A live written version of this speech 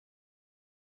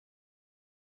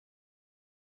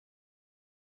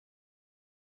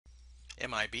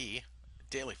MIB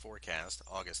daily forecast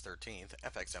August 13th,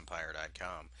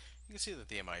 fxempire.com. You can see that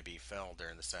the MIB fell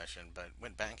during the session but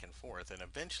went back and forth and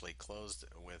eventually closed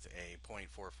with a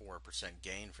 0.44%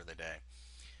 gain for the day.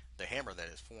 The hammer that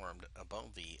is formed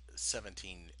above the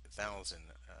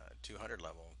 17,200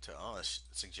 level to us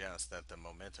suggests that the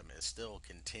momentum is still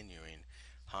continuing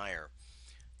higher.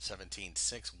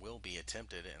 17.6 will be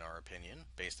attempted in our opinion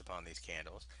based upon these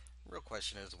candles. The real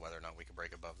question is whether or not we can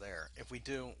break above there. If we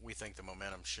do, we think the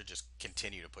momentum should just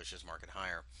continue to push this market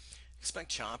higher. Expect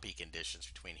choppy conditions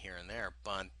between here and there,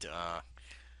 but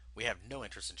we have no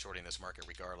interest in shorting this market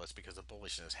regardless because the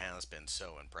bullishness has been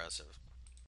so impressive.